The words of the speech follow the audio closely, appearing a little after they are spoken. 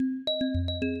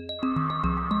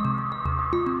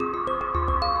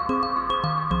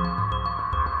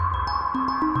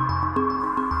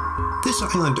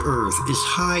This Island Earth is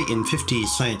high in 50s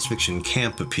science fiction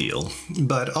camp appeal,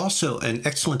 but also an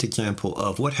excellent example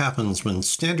of what happens when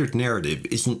standard narrative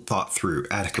isn't thought through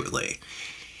adequately.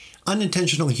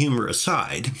 Unintentional humor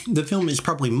aside, the film is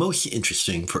probably most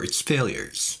interesting for its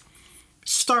failures.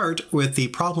 Start with the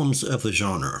problems of the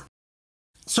genre.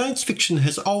 Science fiction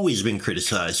has always been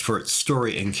criticized for its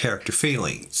story and character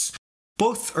failings.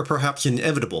 Both are perhaps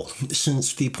inevitable,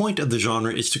 since the point of the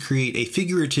genre is to create a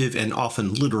figurative and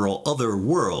often literal other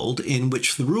world in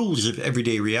which the rules of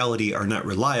everyday reality are not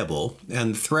reliable,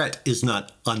 and the threat is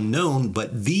not unknown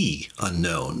but the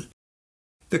unknown.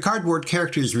 The cardboard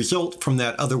characters result from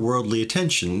that otherworldly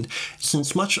attention,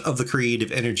 since much of the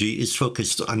creative energy is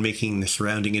focused on making the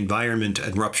surrounding environment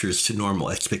and ruptures to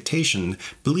normal expectation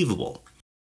believable.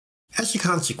 As a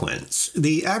consequence,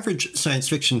 the average science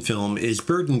fiction film is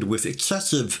burdened with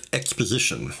excessive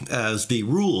exposition, as the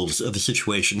rules of the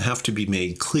situation have to be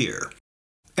made clear.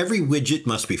 Every widget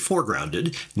must be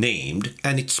foregrounded, named,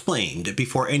 and explained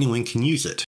before anyone can use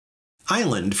it.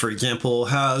 Island, for example,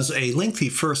 has a lengthy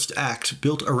first act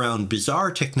built around bizarre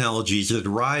technologies that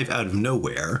arrive out of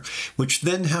nowhere, which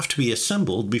then have to be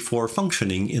assembled before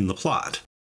functioning in the plot.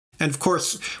 And of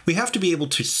course, we have to be able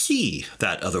to see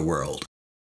that other world.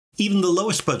 Even the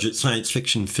lowest budget science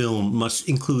fiction film must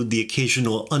include the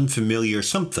occasional unfamiliar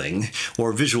something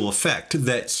or visual effect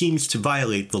that seems to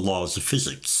violate the laws of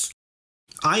physics.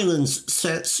 Island's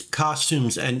sets,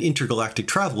 costumes, and intergalactic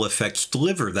travel effects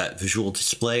deliver that visual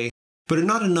display, but are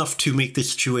not enough to make the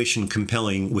situation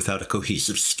compelling without a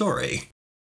cohesive story.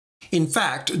 In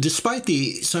fact, despite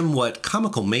the somewhat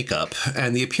comical makeup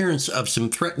and the appearance of some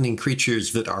threatening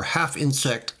creatures that are half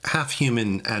insect, half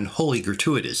human, and wholly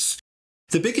gratuitous,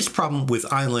 the biggest problem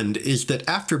with Island is that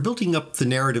after building up the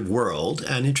narrative world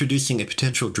and introducing a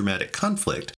potential dramatic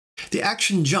conflict, the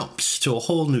action jumps to a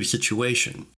whole new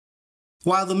situation.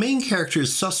 While the main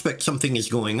characters suspect something is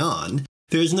going on,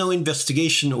 there is no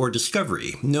investigation or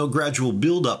discovery, no gradual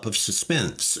build-up of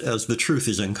suspense as the truth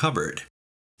is uncovered.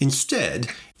 Instead,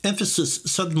 emphasis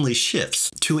suddenly shifts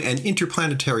to an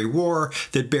interplanetary war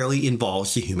that barely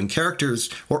involves the human characters,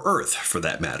 or Earth for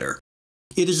that matter.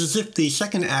 It is as if the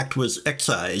second act was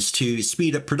excised to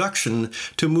speed up production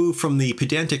to move from the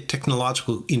pedantic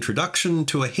technological introduction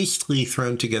to a hastily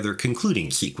thrown together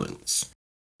concluding sequence.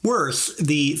 Worse,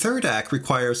 the third act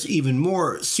requires even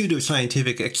more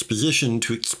pseudoscientific exposition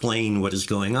to explain what is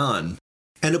going on.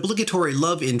 An obligatory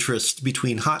love interest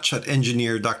between hotshot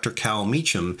engineer Dr. Cal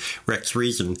Meacham, Rex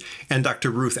Reason, and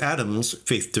Dr. Ruth Adams,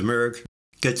 Faith Demergue,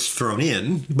 gets thrown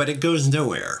in, but it goes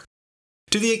nowhere.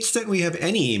 To the extent we have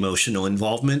any emotional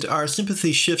involvement, our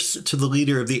sympathy shifts to the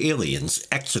leader of the aliens,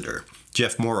 Exeter,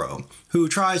 Jeff Morrow, who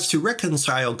tries to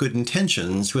reconcile good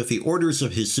intentions with the orders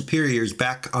of his superiors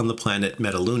back on the planet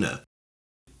Metaluna.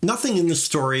 Nothing in the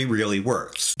story really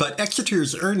works, but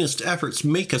Exeter's earnest efforts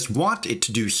make us want it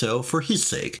to do so for his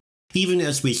sake, even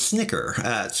as we snicker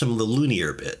at some of the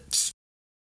loonier bits.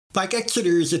 Like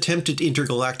Exeter's attempted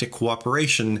intergalactic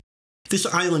cooperation, this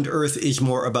Island Earth is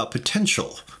more about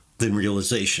potential than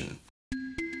realization.